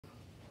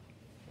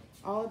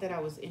all that I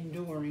was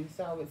enduring.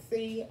 So I would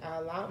say I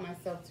allowed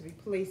myself to be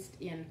placed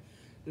in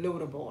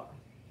Lodabar.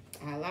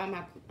 I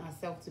allowed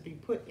myself to be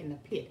put in the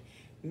pit,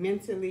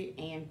 mentally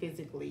and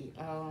physically.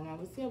 I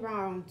would say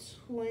around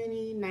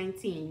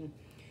 2019,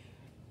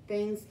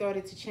 things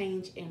started to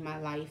change in my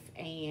life,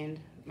 and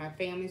my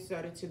family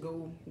started to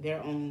go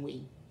their own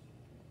way.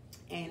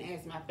 And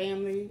as my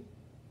family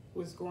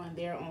was going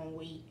their own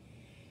way,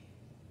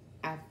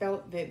 I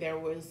felt that there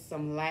was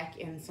some lack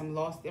and some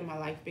loss in my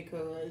life,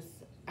 because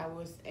I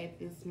was at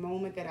this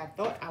moment that I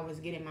thought I was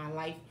getting my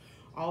life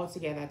all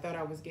together. I thought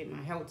I was getting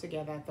my health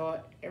together. I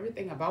thought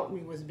everything about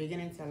me was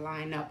beginning to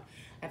line up.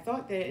 I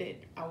thought that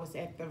I was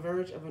at the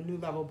verge of a new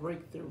level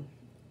breakthrough.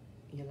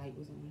 Your light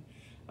was on.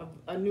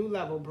 A new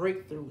level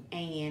breakthrough,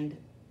 and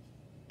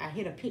I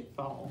hit a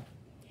pitfall,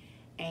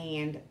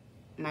 and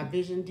my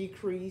vision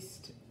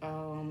decreased.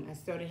 I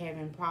started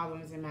having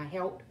problems in my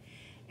health.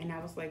 And I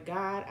was like,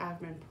 God, I've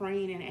been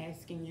praying and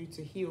asking you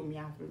to heal me.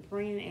 I've been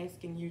praying and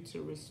asking you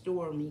to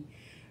restore me.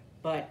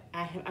 But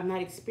I'm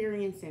not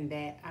experiencing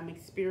that. I'm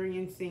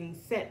experiencing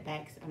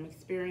setbacks. I'm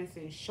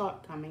experiencing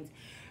shortcomings.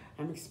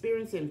 I'm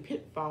experiencing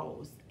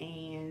pitfalls.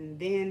 And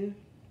then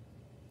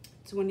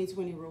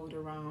 2020 rolled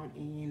around,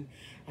 and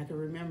I can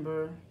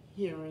remember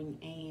hearing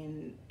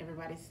and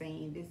everybody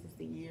saying, this is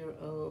the year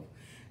of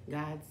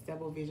God's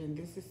double vision.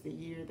 This is the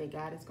year that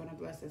God is going to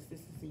bless us. This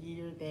is the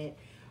year that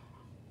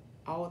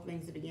all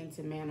things begin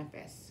to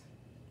manifest.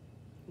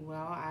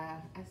 Well, I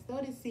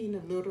started seeing a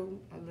little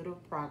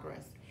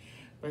progress.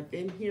 But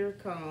then here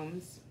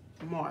comes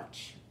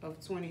March of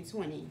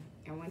 2020.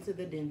 I went to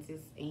the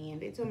dentist, and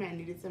they told me I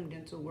needed some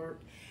dental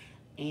work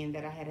and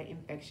that I had an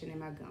infection in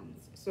my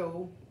gums.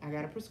 So I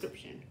got a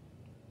prescription.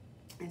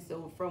 And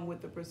so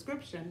with the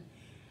prescription,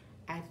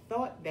 I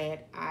thought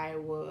that I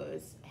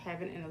was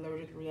having an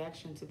allergic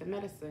reaction to the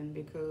medicine,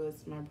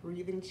 because my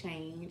breathing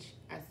changed.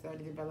 I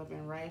started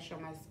developing rash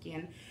on my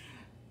skin.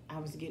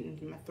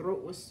 My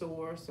throat was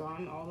sore. So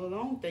I'm all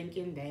alone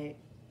thinking that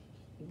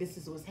this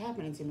is what's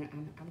happening to me.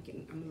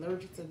 I'm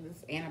allergic to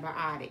this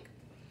antibiotic.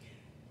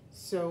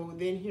 So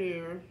then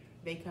here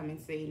they come and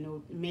say,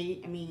 no,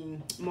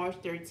 March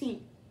 13th,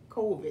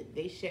 COVID,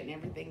 they shutting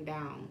everything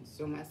down.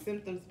 So my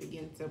symptoms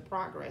begin to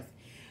progress.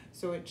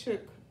 So it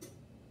took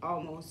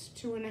almost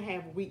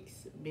 2.5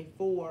 weeks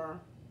before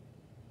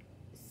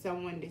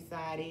someone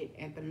decided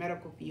at the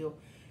medical field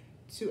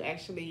to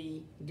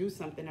actually do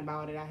something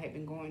about it. I had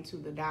been going to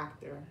the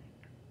doctor,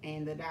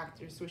 and the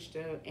doctor switched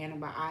to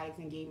antibiotics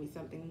and gave me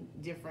something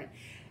different.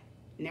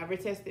 Never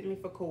tested me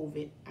for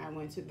COVID. I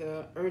went to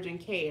the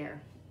urgent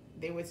care.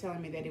 They were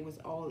telling me that it was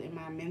all in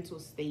my mental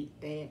state,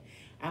 that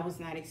I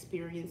was not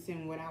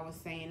experiencing what I was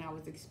saying I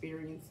was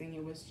experiencing.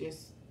 It was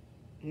just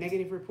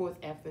negative reports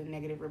after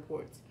negative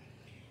reports.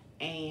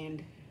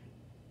 And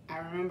I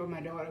remember my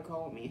daughter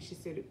called me, and she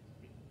said,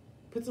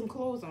 put some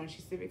clothes on.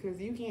 She said, because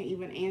you can't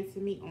even answer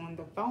me on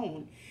the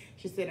phone.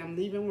 She said, I'm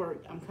leaving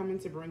work. I'm coming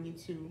to bring you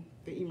to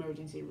the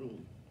emergency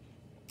room.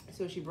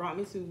 So she brought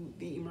me to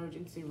the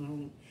emergency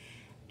room.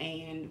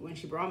 And when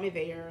she brought me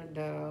there,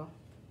 the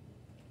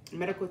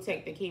medical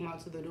tech that came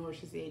out to the door,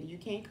 she said, you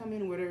can't come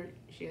in with her.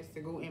 She has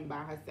to go in by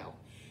herself.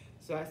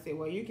 So I said,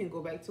 well, you can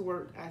go back to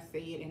work. I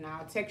said, and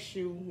I'll text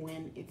you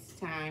when it's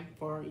time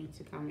for you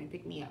to come and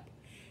pick me up.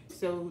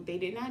 So they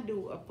did not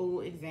do a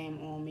full exam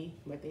on me,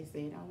 but they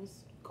said I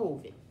was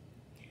COVID.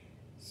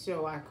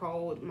 So I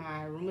called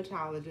my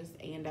rheumatologist,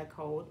 and I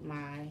called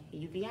my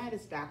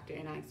uveitis doctor,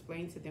 and I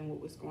explained to them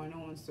what was going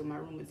on. So my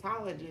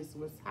rheumatologist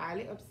was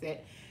highly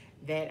upset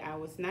that I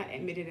was not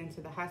admitted into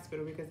the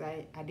hospital, because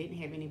I didn't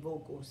have any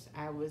vocals.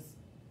 I was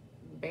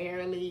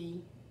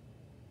barely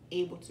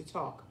able to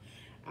talk.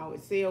 I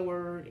would say a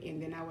word,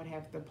 and then I would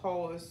have to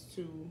pause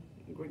to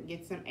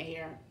get some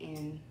air,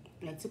 and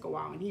it took a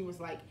while. And he was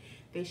like,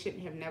 they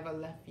shouldn't have never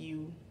left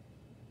you.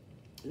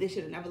 They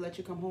should have never let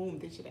you come home.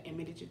 They should have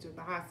admitted you to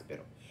the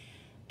hospital.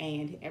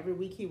 And every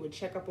week he would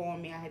check up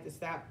on me. I had to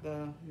stop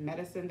the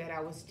medicine that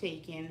I was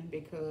taking,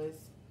 because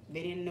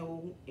they didn't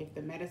know if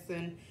the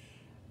medicine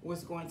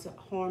was going to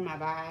harm my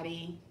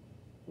body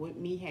with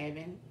me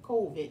having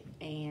COVID.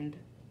 And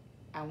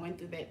I went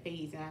through that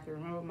phase, and I can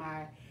remember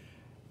my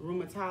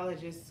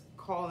rheumatologist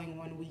calling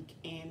one week,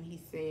 and he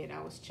said,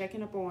 I was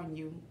checking up on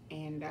you,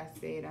 and I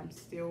said, I'm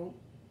still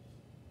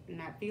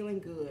not feeling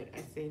good.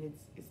 I said,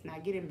 it's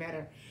not getting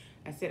better.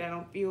 I said, I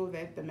don't feel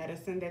that the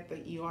medicine that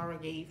the ER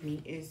gave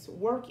me is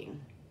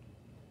working.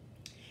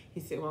 He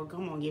said, well,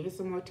 come on, give it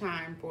some more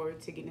time for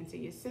it to get into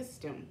your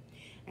system.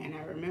 And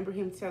I remember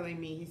him telling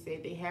me, he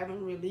said, they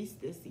haven't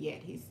released this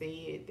yet. He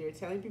said, they're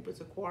telling people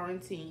to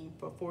quarantine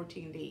for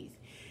 14 days.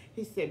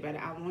 He said, but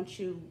I want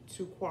you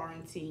to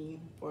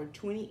quarantine for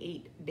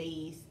 28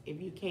 days if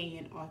you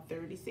can, or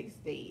 36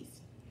 days.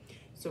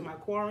 So my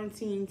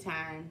quarantine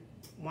time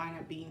wound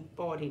up being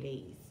 40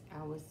 days.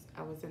 I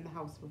was in the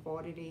house for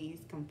 40 days,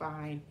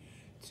 confined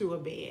to a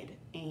bed.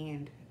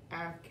 And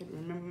I can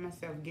remember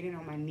myself getting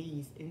on my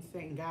knees and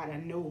saying, God, I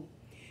know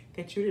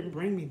that you didn't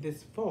bring me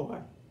this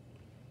far.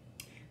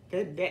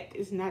 That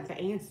is not the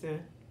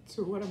answer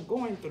to what I'm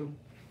going through.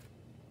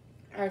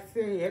 I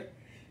said,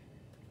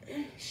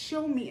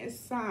 show me a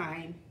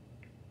sign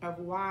of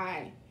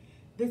why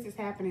this is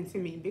happening to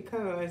me,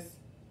 because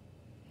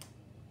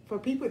for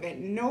people that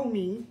know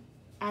me,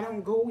 I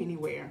don't go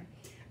anywhere.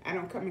 I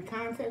don't come in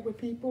contact with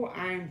people.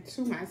 I'm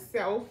to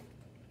myself.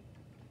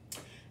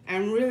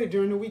 I'm really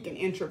during the week an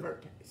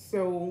introvert.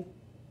 So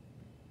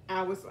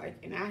I was like,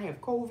 and I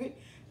have COVID.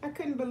 I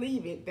couldn't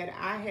believe it that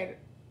I had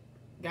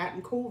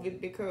gotten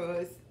COVID,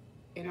 because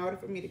in order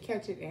for me to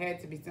catch it, it had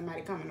to be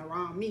somebody coming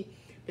around me,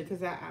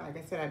 because like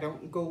I said, I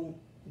don't go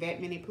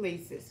that many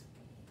places.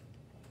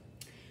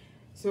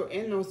 So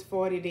in those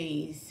 40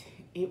 days,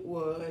 it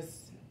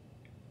was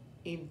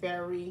a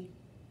very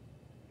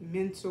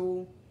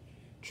mental,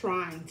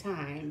 trying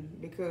time,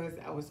 because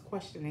I was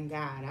questioning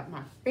God.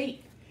 My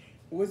faith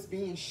was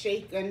being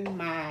shaken.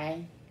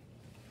 My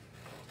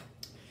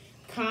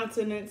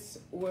continence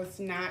was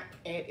not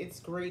at its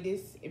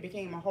greatest. It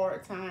became a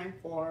hard time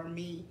for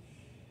me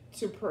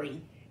to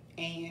pray.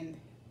 And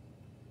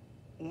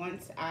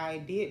once I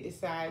did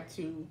decide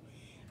to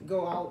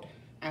go out,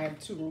 I have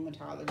 2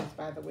 rheumatologists,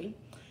 by the way,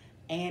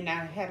 and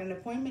I had an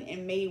appointment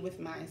in May with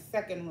my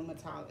second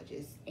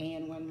rheumatologist.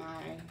 And when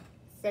my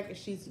second,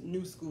 she's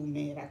new school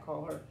med, I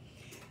call her,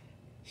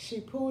 she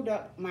pulled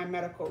up my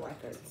medical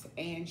records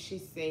and she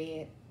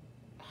said,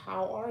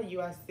 "How are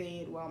you?" I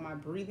said, "Well, my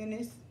breathing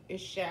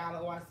is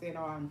shallow." I said,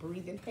 "Oh, I'm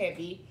breathing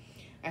heavy."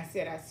 I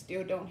said, "I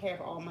still don't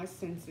have all my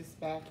senses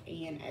back,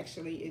 and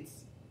actually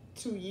it's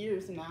 2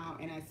 years now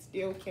and I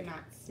still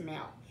cannot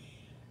smell.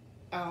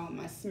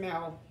 My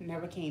smell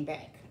never came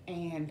back."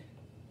 And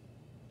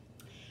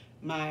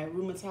my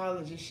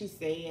rheumatologist, she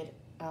said,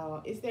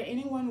 "Is there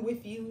anyone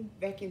with you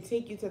that can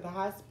take you to the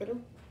hospital?"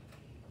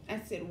 I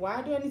said,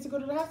 "Why do I need to go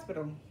to the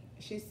hospital?"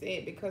 She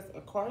said, "Because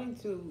according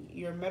to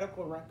your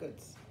medical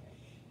records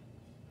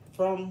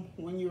from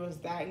when you was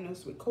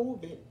diagnosed with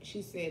COVID,"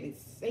 she said,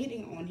 "it's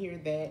stating on here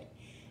that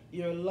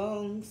your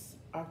lungs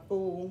are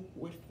full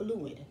with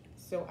fluid.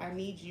 So I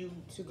need you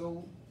to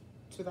go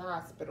to the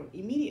hospital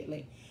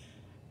immediately."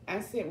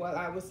 I said, "Well,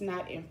 I was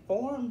not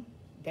informed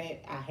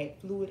that I had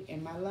fluid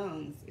in my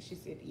lungs." She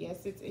said,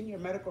 "Yes, it's in your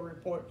medical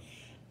report,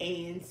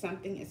 and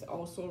something is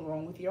also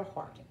wrong with your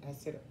heart." I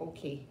said,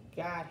 "Okay,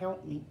 God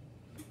help me."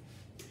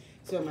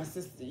 So my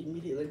sister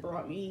immediately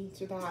brought me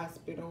to the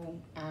hospital.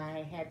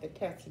 I had the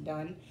test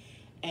done,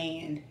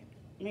 and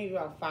maybe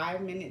about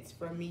 5 minutes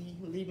from me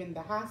leaving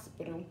the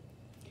hospital,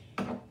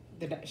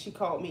 she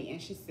called me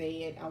and she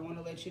said, "I want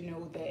to let you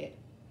know that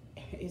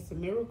it's a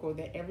miracle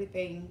that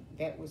everything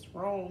that was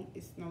wrong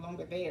is no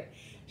longer there."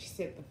 She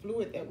said, "The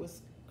fluid that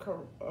was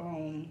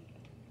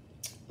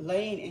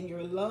laying in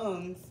your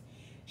lungs,"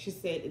 she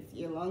said,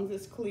 "your lungs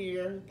is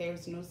clear.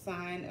 There's no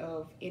sign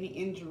of any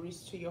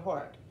injuries to your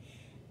heart."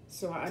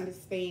 So I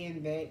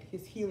understand that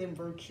his healing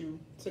virtue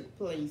took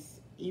place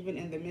even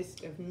in the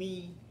midst of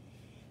me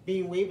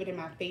being wavered in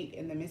my faith,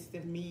 in the midst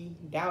of me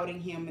doubting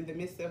him, in the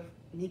midst of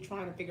me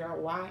trying to figure out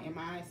why am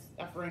I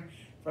suffering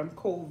from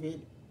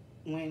COVID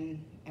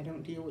when I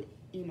don't deal with,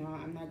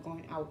 I'm not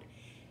going out.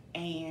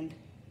 And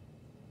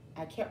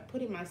I kept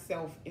putting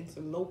myself into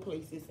low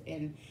places.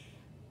 And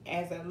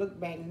as I look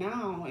back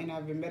now and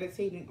I've been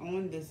meditating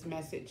on this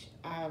message,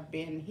 I've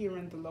been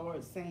hearing the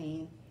Lord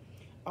saying,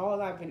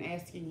 all I've been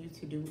asking you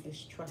to do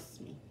is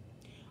trust me.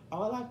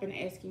 All I've been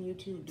asking you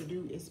to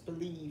do is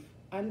believe.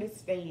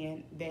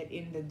 Understand that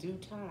in the due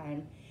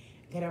time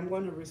that I'm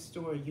going to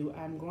restore you.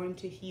 I'm going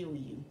to heal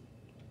you.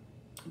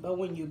 But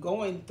when you're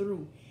going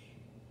through,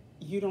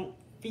 you don't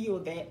feel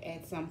that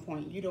at some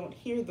point. You don't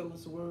hear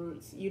those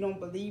words. You don't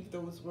believe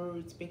those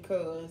words,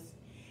 because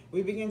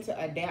we begin to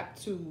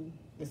adapt to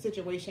the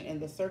situation and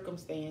the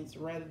circumstance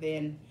rather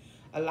than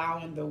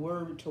allowing the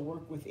word to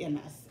work within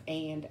us.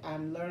 And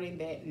I'm learning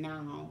that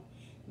now,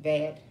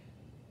 that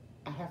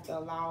I have to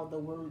allow the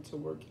word to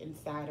work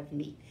inside of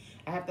me.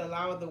 I have to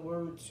allow the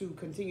word to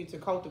continue to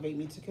cultivate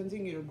me, to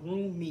continue to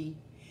groom me,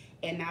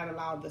 and not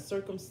allow the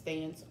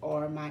circumstance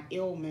or my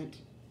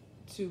ailment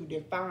to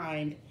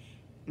define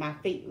my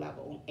faith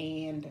level.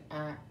 And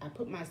I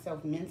put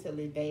myself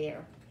mentally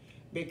there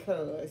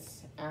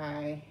because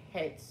I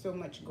had so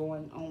much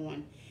going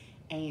on.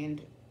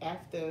 And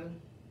after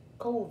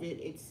COVID,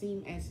 it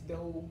seemed as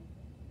though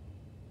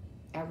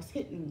I was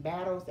hitting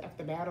battles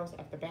after battles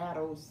after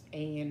battles,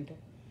 and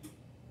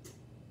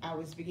I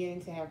was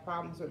beginning to have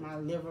problems with my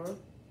liver,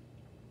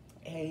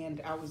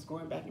 and I was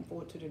going back and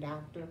forth to the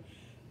doctor.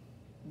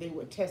 They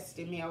were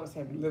testing me. I was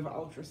having liver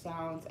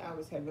ultrasounds. I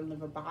was having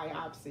liver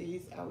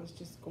biopsies. I was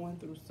just going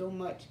through so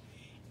much,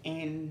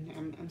 and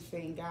I'm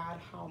saying, God,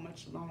 how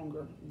much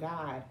longer?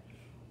 God,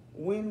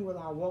 when will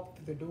I walk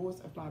through the doors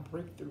of my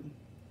breakthrough?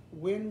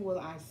 When will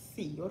I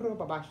see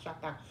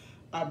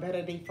a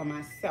better day for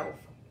myself?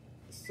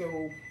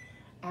 So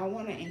I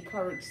want to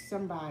encourage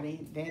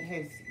somebody that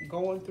has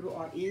gone through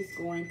or is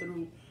going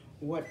through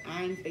what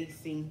I'm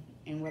facing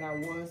and what I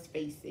was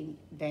facing,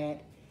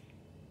 that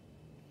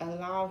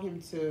allow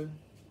him to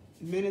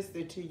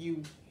minister to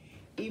you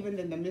even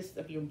in the midst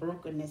of your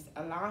brokenness.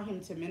 Allow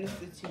him to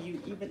minister to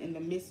you even in the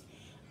midst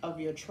of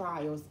your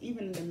trials,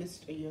 even in the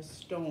midst of your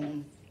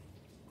storm.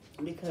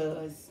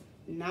 Because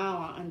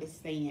Now I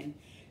understand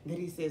that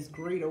he says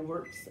greater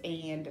works.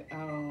 And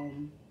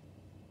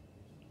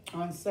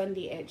on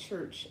Sunday at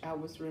church, I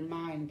was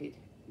reminded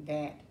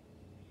that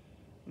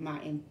my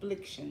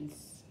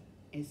afflictions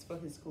is for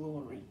his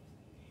glory.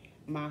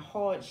 My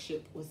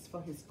hardship was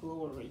for his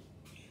glory.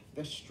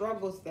 The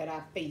struggles that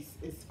I face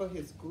is for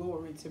his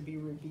glory to be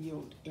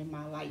revealed in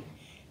my life.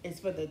 It's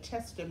for the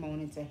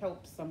testimony to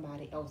help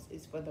somebody else.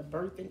 It's for the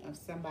birthing of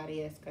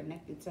somebody that's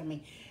connected to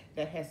me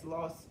that has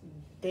lost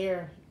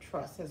their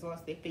trust, has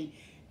lost their faith.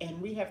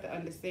 And we have to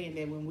understand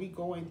that when we're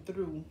going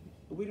through,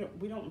 we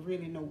don't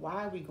really know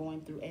why we're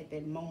going through at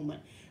that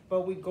moment,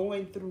 but we're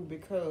going through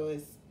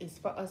because it's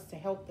for us to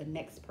help the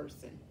next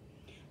person.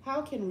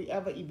 How can we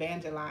ever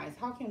evangelize?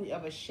 How can we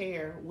ever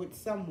share with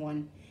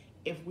someone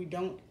if we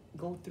don't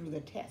go through the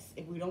test,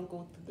 if we don't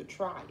go through the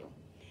trial?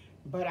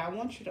 But I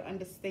want you to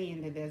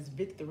understand that there's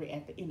victory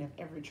at the end of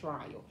every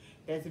trial.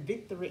 There's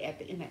victory at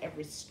the end of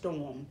every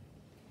storm.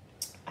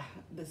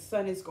 The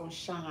sun is going to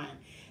shine.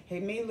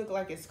 It may look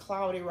like it's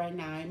cloudy right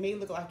now. It may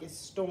look like it's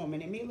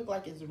storming. It may look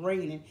like it's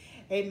raining.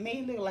 It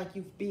may look like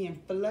you're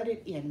being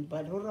flooded in.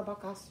 But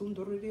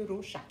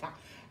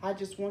I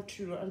just want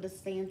you to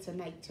understand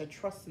tonight to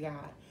trust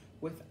God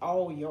with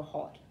all your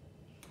heart.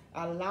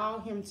 Allow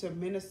him to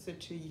minister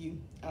to you.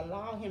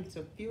 Allow him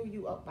to fill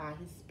you up by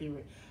his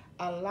spirit.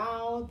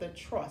 Allow the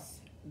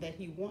trust that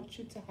he wants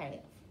you to have.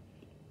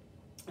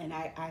 And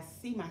I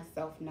see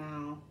myself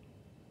now.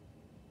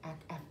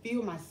 I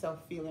feel myself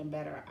feeling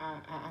better.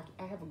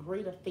 I have a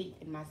greater faith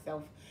in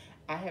myself.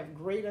 I have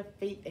greater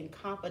faith and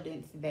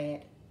confidence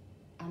that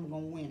I'm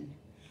going to win.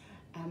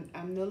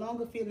 I'm no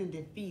longer feeling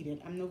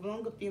defeated. I'm no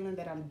longer feeling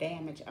that I'm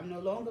damaged. I'm no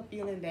longer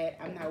feeling that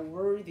I'm not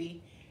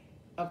worthy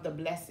of the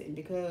blessing,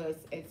 because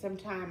at some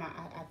time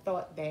I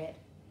thought that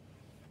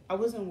I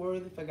wasn't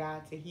worthy for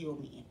God to heal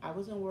me. I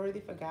wasn't worthy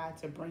for God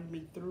to bring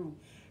me through,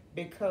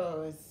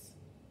 because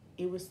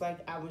it was like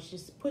I was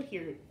just put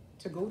here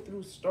to go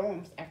through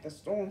storms after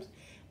storms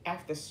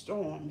after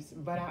storms.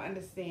 But I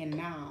understand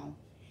now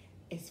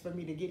it's for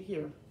me to get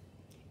here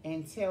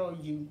and tell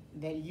you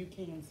that you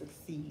can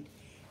succeed.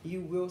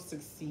 You will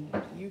succeed.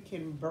 You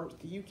can birth.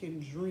 You can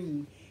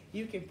dream.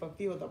 You can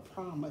fulfill the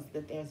promise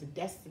that there's a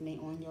destiny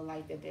on your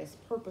life, that there's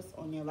purpose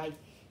on your life.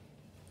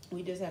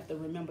 We just have to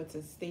remember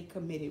to stay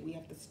committed. We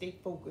have to stay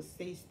focused,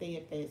 stay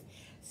steadfast,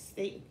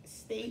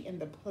 stay in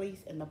the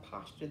place and the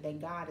posture that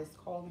God is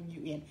calling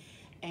you in.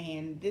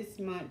 And this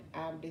month,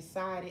 I've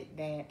decided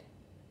that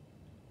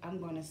I'm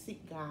going to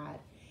seek God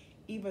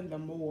even the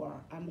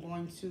more. I'm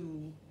going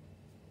to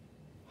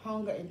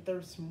hunger and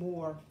thirst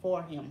more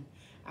for him.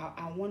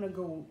 I want to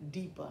go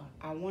deeper.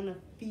 I want to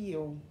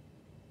feel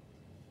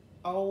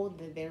all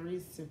that there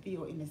is to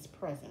feel in his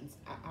presence.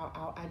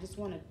 I just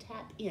want to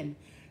tap in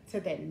to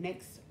that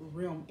next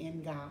realm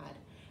in God.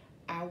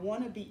 I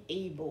want to be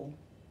able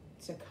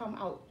to come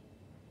out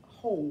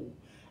whole.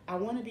 I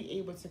want to be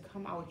able to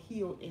come out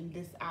healed in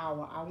this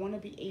hour. I want to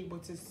be able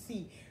to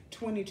see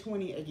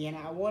 2020 again.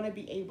 I want to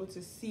be able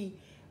to see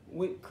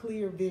with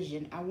clear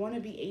vision. I want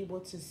to be able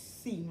to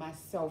see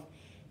myself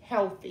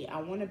healthy.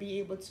 I want to be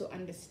able to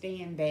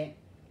understand that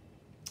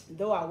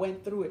though I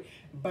went through it,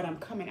 but I'm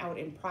coming out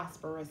in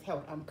prosperous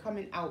health. I'm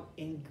coming out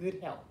in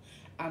good health.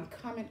 I'm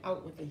coming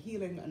out with the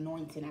healing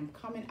anointing. I'm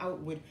coming out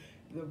with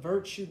the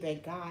virtue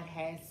that God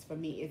has for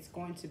me. It's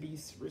going to be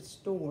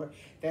restored.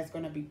 There's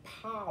going to be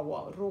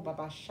power.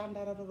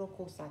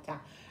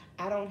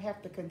 I don't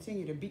have to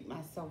continue to beat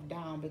myself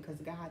down, because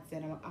God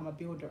said I'm a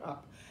builder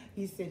up.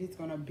 He said he's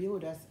going to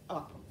build us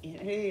up.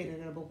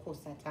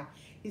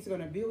 He's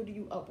going to build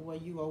you up where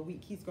you are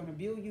weak. He's going to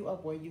build you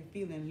up where you're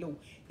feeling low.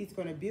 He's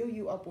going to build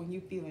you up when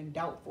you're feeling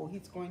doubtful.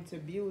 He's going to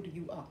build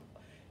you up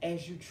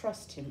as you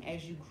trust him,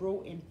 as you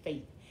grow in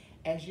faith,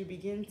 as you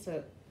begin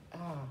to...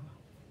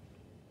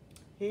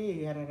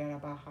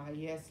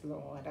 Yes,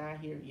 Lord, I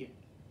hear you.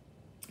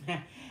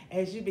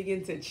 As you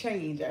begin to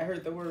change, I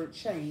heard the word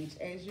change.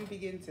 As you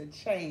begin to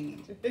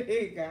change,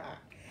 God,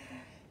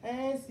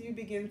 as you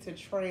begin to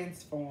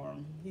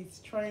transform, he's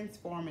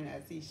transforming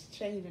us. He's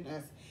changing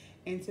us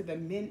into the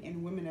men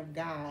and women of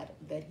God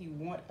that he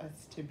wants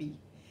us to be.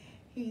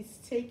 He's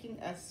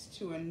taking us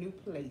to a new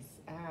place.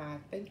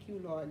 Thank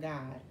you, Lord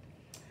God,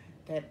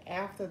 that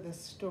after the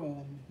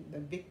storm, the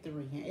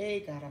victory,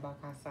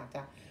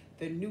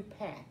 the new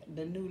path,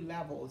 the new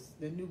levels,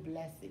 the new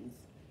blessings.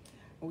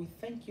 We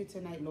thank you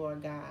tonight,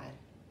 Lord God,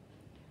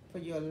 for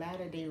your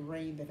latter-day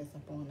rain that is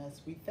upon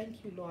us. We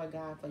thank you, Lord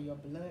God, for your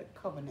blood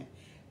covenant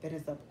that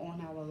is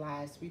upon our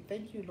lives. We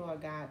thank you,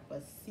 Lord God,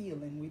 for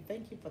sealing. We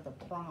thank you for the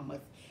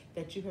promise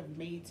that you have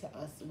made to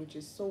us, which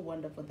is so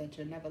wonderful, that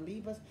you'll never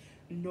leave us,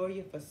 nor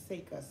you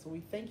forsake us. So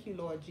we thank you,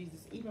 Lord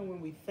Jesus, even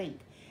when we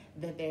think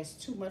that there's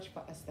too much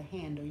for us to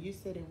handle. You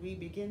said if we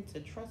begin to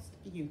trust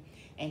you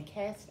and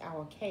cast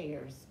our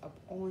cares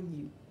upon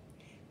you,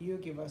 you'll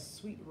give us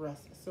sweet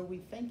rest. So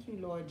we thank you,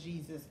 Lord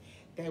Jesus,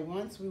 that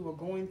once we were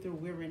going through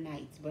weary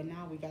nights, but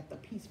now we got the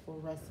peaceful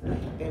rest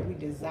that we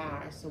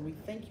desire. So we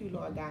thank you,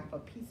 Lord God, for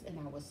peace in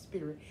our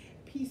spirit,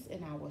 peace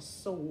in our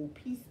soul,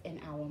 peace in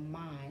our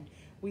mind.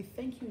 We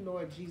thank you,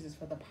 Lord Jesus,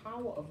 for the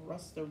power of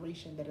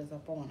restoration that is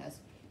upon us.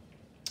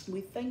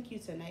 We thank you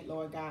tonight,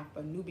 Lord God,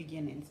 for new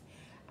beginnings.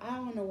 I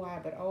don't know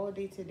why, but all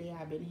day today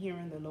I've been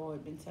hearing the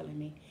Lord been telling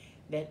me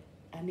that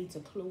I need to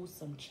close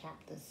some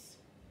chapters.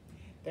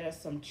 There are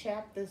some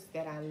chapters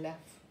that I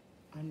left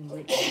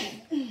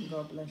unwritten.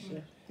 God bless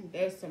you.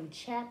 There's some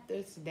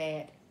chapters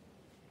that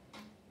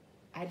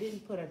I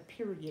didn't put a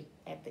period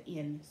at the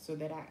end so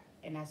that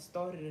I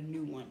started a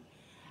new one.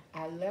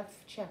 I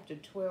left chapter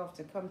 12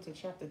 to come to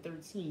chapter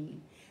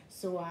 13.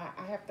 So I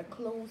have to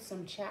close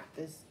some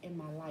chapters in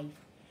my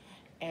life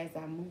as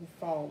I move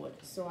forward.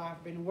 So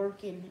I've been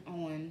working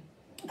on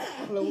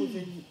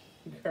closing,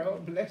 girl,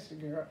 bless you,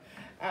 girl.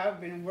 I've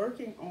been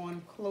working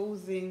on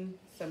closing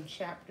some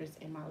chapters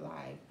in my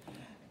life.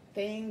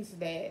 Things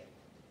that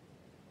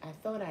I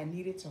thought I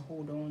needed to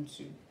hold on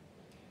to.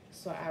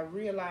 So I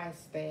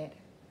realized that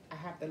I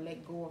have to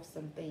let go of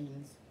some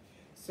things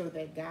so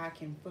that God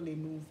can fully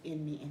move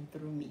in me and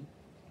through me.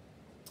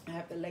 I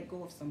have to let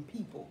go of some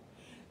people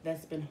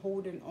that's been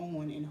holding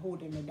on and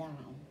holding me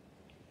down.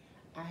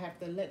 I have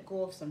to let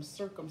go of some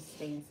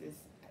circumstances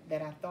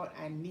that I thought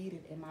I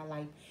needed in my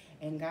life.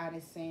 And God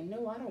is saying,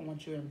 no, I don't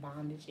want you in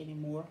bondage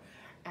anymore.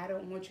 I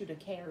don't want you to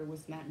carry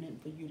what's not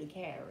meant for you to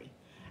carry.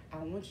 I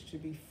want you to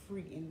be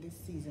free in this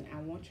season. I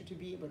want you to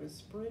be able to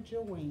spread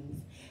your wings.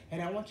 And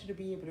I want you to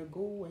be able to go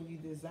where you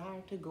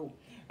desire to go.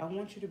 I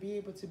want you to be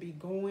able to be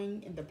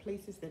going in the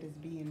places that is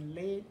being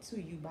led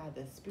to you by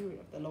the Spirit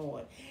of the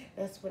Lord.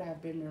 That's what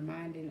I've been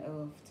reminded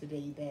of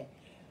today, that,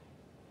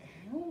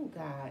 oh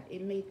God,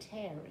 it may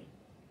tarry.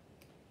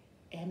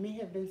 It may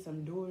have been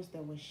some doors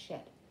that were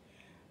shut.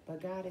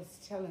 But God is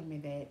telling me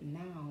that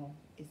now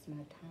is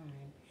my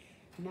time.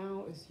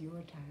 Now is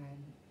your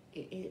time.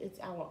 It's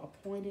our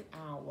appointed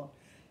hour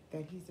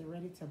that He's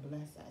ready to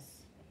bless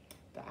us.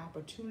 The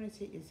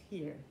opportunity is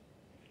here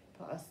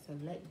for us to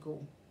let go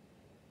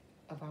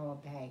of our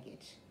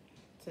baggage,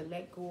 to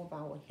let go of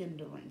our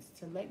hindrance,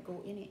 to let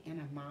go any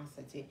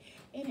animosity,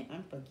 any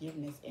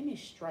unforgiveness, any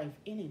strife,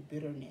 any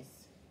bitterness.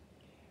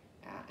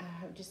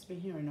 I have just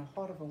been hearing the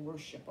heart of a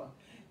worshiper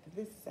that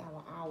this is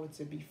our hour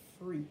to be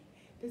free.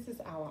 This is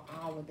our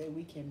hour that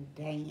we can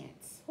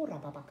dance.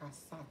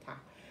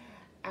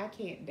 I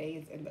can't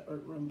dance in the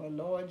earth room, but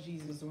Lord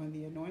Jesus, when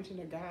the anointing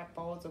of God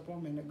falls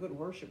upon me and a good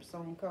worship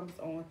song comes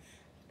on,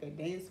 I can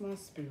dance my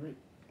spirit.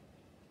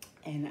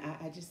 And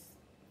I just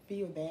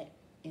feel that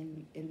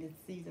in this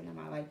season of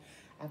my life.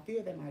 I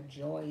feel that my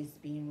joy is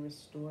being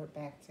restored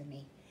back to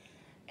me.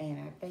 And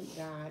I thank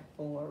God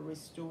for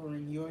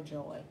restoring your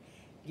joy,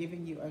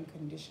 giving you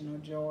unconditional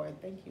joy.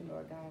 Thank you,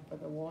 Lord God, for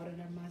the watering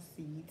of my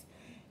seeds.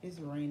 It's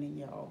raining,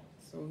 y'all.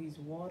 So He's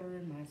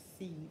watering my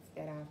seeds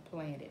that I've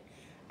planted.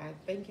 I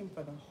thank Him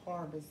for the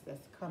harvest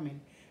that's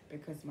coming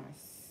because my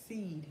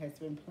seed has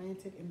been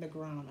planted in the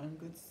ground on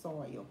good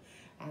soil.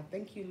 I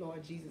thank you,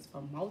 Lord Jesus,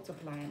 for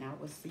multiplying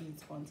our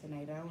seeds on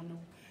tonight. I don't know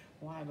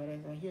why, but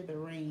as I hear the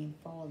rain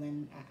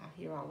falling, I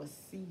hear our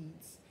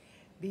seeds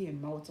being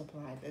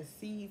multiplied. The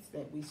seeds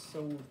that we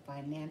sowed,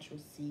 financial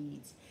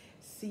seeds,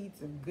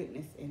 seeds of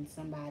goodness in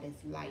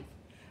somebody's life,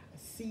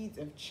 seeds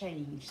of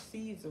change,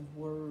 seeds of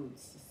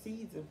words,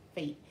 seeds of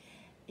faith.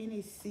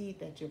 Any seed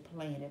that you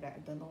planted,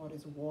 the Lord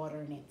is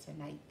watering it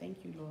tonight.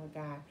 Thank you, Lord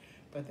God,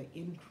 for the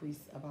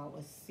increase of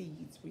our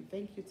seeds. We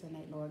thank you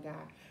tonight, Lord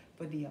God,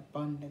 for the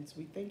abundance.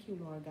 We thank you,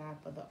 Lord God,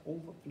 for the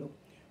overflow.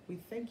 We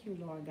thank you,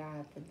 Lord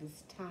God, for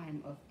this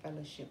time of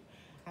fellowship.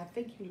 I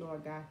thank you,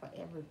 Lord God, for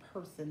every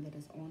person that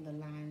is on the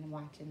line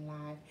watching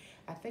live.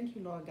 I thank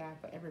you, Lord God,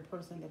 for every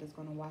person that is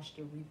going to watch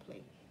the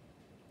replay.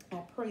 I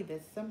pray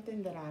that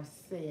something that I've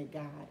said,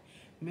 God,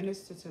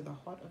 minister to the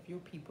heart of your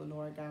people,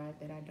 Lord God,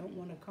 that I don't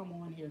want to come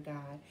on here,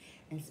 God,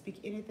 and speak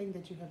anything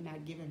that you have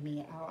not given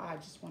me. I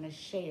just want to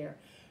share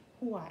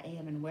who I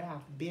am and where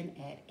I've been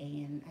at,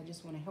 and I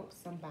just want to help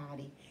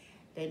somebody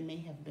that may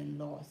have been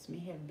lost, may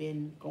have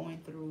been going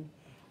through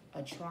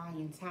a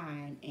trying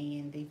time,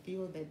 and they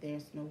feel that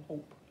there's no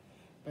hope.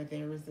 But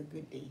there is a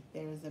good day.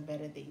 There is a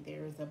better day.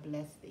 There is a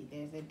blessed day.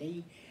 There's a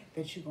day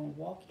that you're going to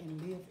walk and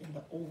live in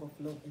the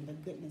overflow, in the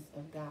goodness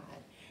of God.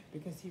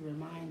 Because He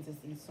reminds us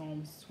in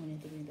Psalms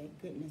 23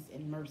 that goodness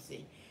and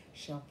mercy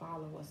shall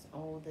follow us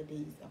all the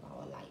days of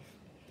our life.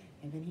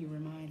 And then He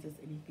reminds us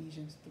in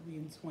Ephesians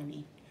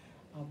 3:20,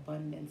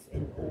 abundance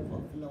and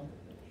overflow.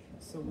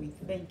 So we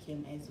thank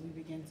Him as we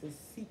begin to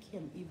seek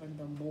Him even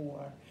the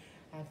more.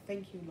 I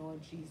thank you,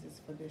 Lord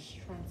Jesus, for this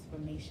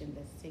transformation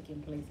that's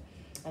taking place.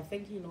 I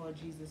thank you, Lord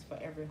Jesus, for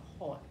every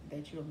heart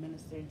that you're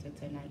ministering to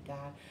tonight,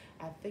 God.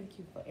 I thank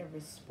you for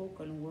every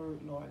spoken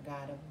word, Lord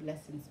God, of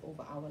blessings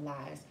over our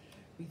lives.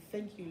 We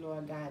thank you,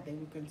 Lord God, that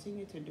we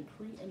continue to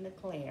decree and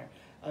declare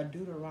a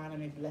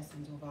Deuteronomy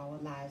blessings over our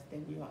lives,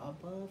 that we are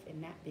above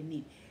and not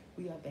beneath.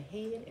 We are the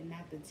head and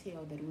not the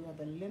tail, that we are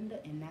the lender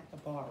and not the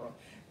borrower,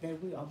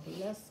 that we are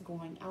blessed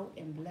going out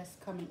and blessed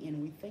coming in.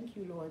 We thank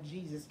you, Lord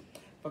Jesus,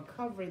 for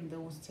covering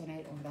those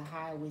tonight on the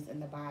highways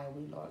and the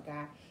byway, Lord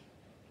God.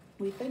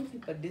 We thank you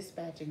for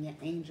dispatching your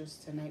angels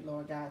tonight,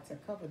 Lord God, to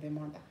cover them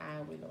on the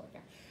highway, Lord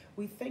God.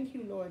 We thank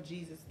you, Lord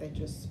Jesus, that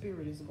your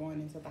spirit is going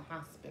into the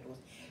hospitals,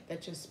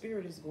 that your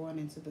spirit is going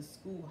into the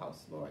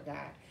schoolhouse, Lord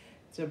God,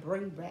 to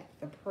bring back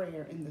the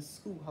prayer in the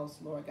schoolhouse,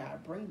 Lord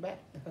God. Bring back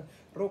the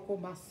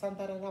Roko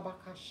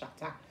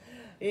Masandarabakashata.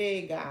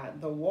 Hey, God,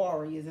 the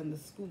warriors in the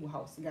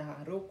schoolhouse,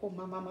 God. Roko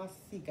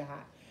Mamamasi,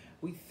 God.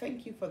 We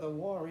thank you for the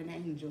warring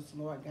angels,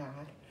 Lord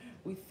God.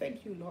 We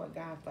thank you, Lord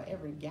God, for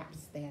every gap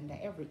stander,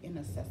 every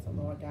intercessor,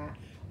 Lord God.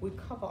 We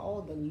cover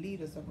all the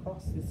leaders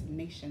across this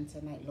nation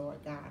tonight,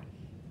 Lord God.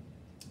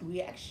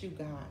 We ask you,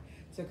 God,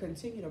 to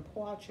continue to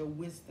pour out your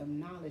wisdom,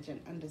 knowledge, and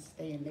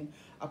understanding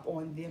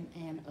upon them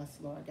and us,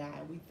 Lord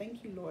God. We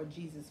thank you, Lord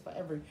Jesus, for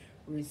every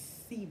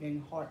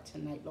receiving heart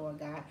tonight, Lord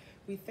God.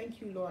 We thank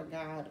you, Lord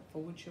God,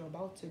 for what you're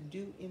about to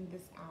do in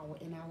this hour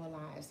in our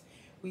lives.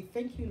 We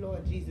thank you,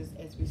 Lord Jesus,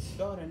 as we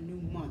start a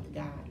new month,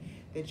 God,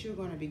 that you're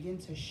going to begin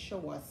to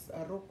show us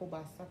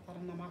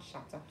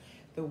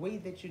the way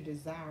that you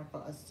desire for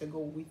us to go.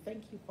 We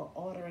thank you for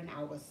ordering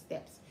our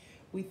steps.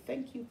 We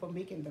thank you for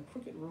making the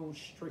crooked road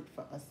straight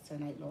for us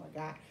tonight, Lord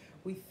God.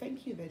 We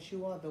thank you that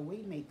you are the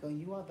way maker.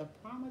 You are the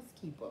promise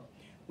keeper.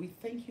 We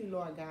thank you,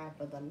 Lord God,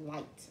 for the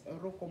light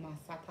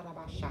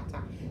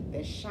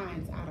that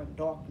shines out of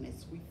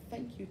darkness. We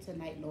thank you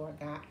tonight, Lord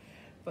God,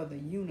 for the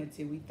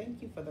unity. We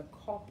thank you for the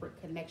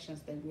corporate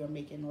connections that we are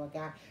making, Lord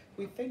God.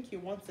 We thank you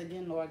once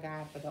again, Lord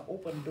God, for the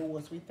open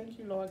doors. We thank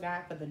you, Lord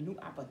God, for the new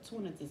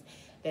opportunities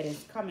that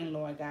is coming,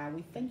 Lord God.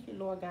 We thank you,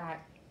 Lord God,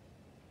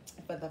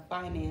 for the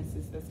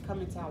finances that's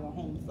coming to our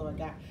homes, Lord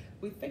God.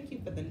 We thank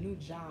you for the new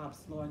jobs,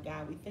 Lord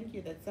God. We thank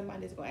you that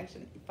somebody's going to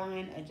actually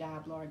find a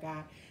job, Lord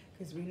God,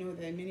 because we know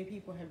that many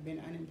people have been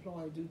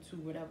unemployed due to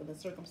whatever the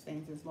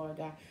circumstances, Lord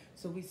God.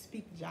 So we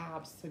speak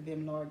jobs to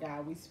them, Lord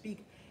God. We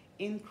speak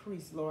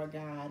increase, Lord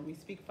God. We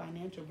speak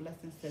financial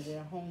blessings to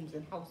their homes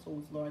and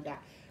households, Lord God.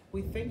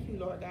 We thank you,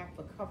 Lord God,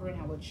 for covering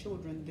our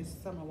children this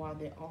summer while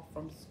they're off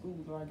from school,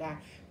 Lord God.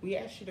 We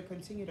ask you to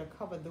continue to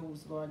cover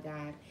those, Lord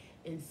God,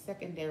 in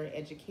secondary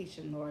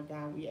education, Lord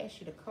God. We ask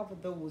you to cover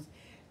those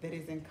that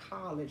is in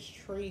college,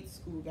 trade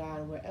school,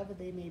 God, wherever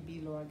they may be,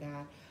 Lord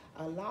God.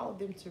 Allow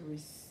them to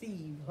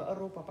receive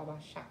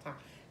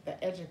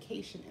the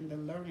education and the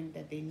learning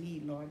that they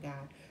need, Lord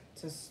God,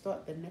 to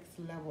start the next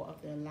level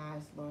of their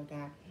lives, Lord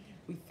God.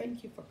 We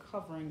thank you for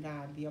covering,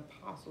 God, the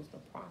apostles, the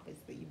prophets,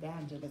 the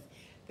evangelists,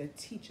 the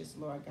teachers,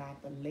 Lord God,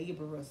 the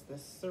laborers, the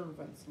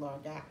servants,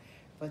 Lord God,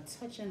 for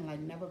touching like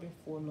never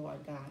before,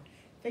 Lord God.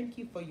 Thank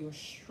you for your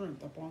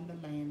strength upon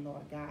the land,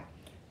 Lord God.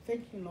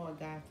 Thank you, Lord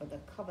God, for the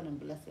covenant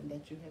blessing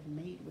that you have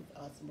made with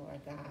us, Lord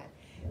God,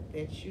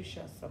 that you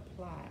shall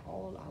supply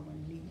all our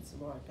needs,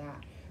 Lord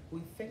God.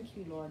 We thank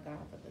you, Lord God,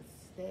 for the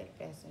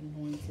steadfast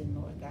anointing,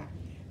 Lord God.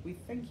 We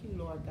thank you,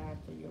 Lord God,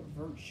 for your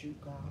virtue,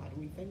 God.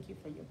 We thank you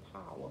for your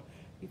power.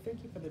 We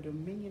thank you for the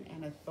dominion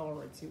and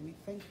authority. We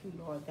thank you,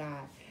 Lord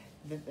God,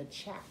 that the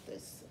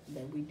chapters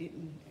that we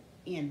didn't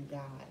end,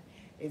 God,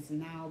 is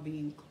now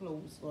being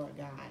closed, Lord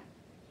God.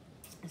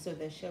 So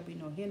there shall be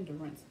no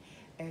hindrance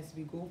as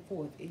we go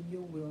forth in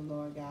your will,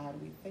 Lord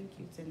God. We thank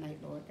you tonight,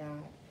 Lord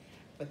God,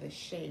 for the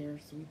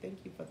shares. We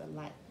thank you for the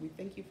like. We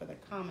thank you for the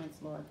comments,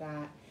 Lord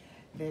God,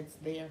 that's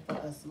there for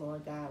us,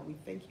 Lord God. We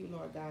thank you,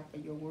 Lord God, for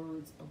your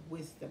words of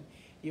wisdom,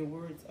 your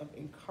words of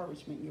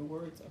encouragement, your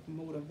words of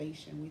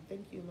motivation. We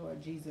thank you,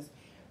 Lord Jesus,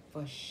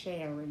 for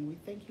sharing. We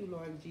thank you,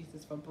 Lord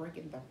Jesus, for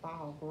breaking the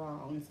foul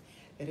grounds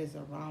that is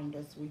around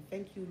us. We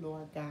thank you,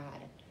 Lord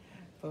God,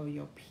 for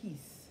your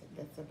peace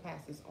that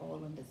surpasses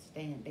all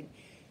understanding.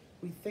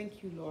 We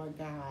thank you, Lord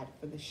God,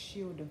 for the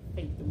shield of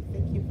faith. We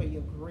thank you for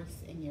your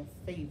grace and your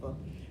favor.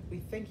 We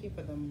thank you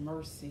for the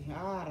mercy.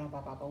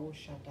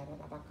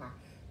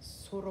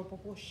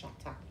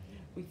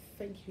 We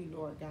thank you,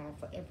 Lord God,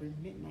 for every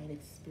midnight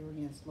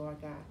experience,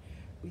 Lord God.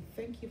 We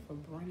thank you for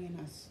bringing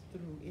us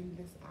through in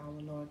this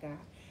hour, Lord God.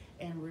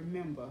 And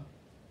remember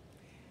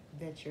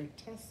that your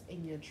tests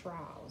and your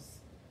trials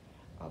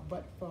are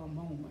but for a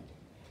moment,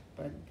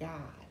 but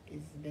God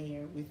is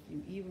there with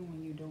you. Even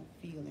when you don't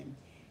feel him,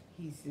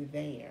 he's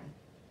there.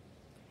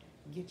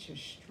 Get your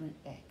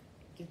strength back.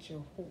 Get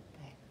your hope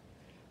back.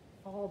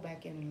 Fall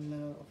back in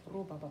love.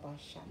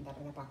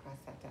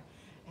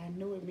 I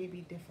know it may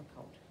be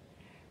difficult,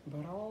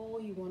 but all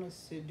he wants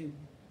us to do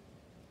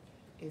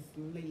is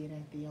lay it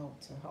at the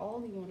altar.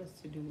 All he wants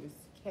us to do is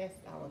cast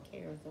our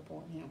cares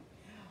upon him.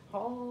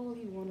 All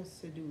he wants us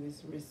to do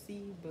is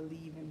receive,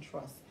 believe, and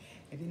trust.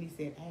 And then he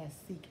said, ask,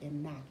 seek,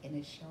 and knock, and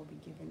it shall be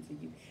given to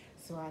you.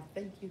 So I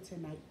thank you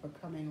tonight for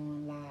coming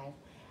on live.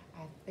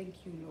 I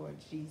thank you, Lord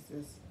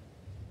Jesus,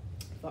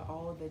 for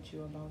all that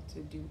you're about to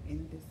do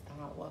in this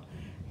hour.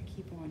 I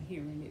keep on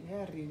hearing it.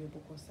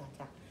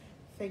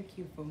 Thank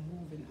you for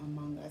moving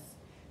among us.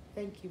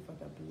 Thank you for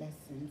the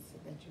blessings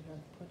that you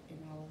have put in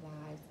our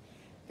lives.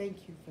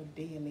 Thank you for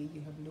daily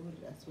you have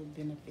loaded us with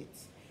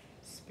benefits,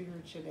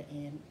 spiritually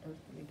and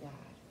earthly,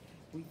 God.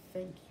 We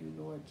thank you,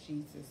 Lord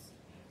Jesus,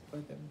 for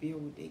the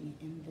building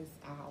in this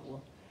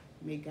hour.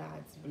 May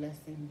God's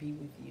blessing be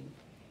with you.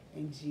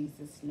 In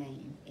Jesus'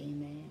 name,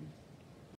 amen.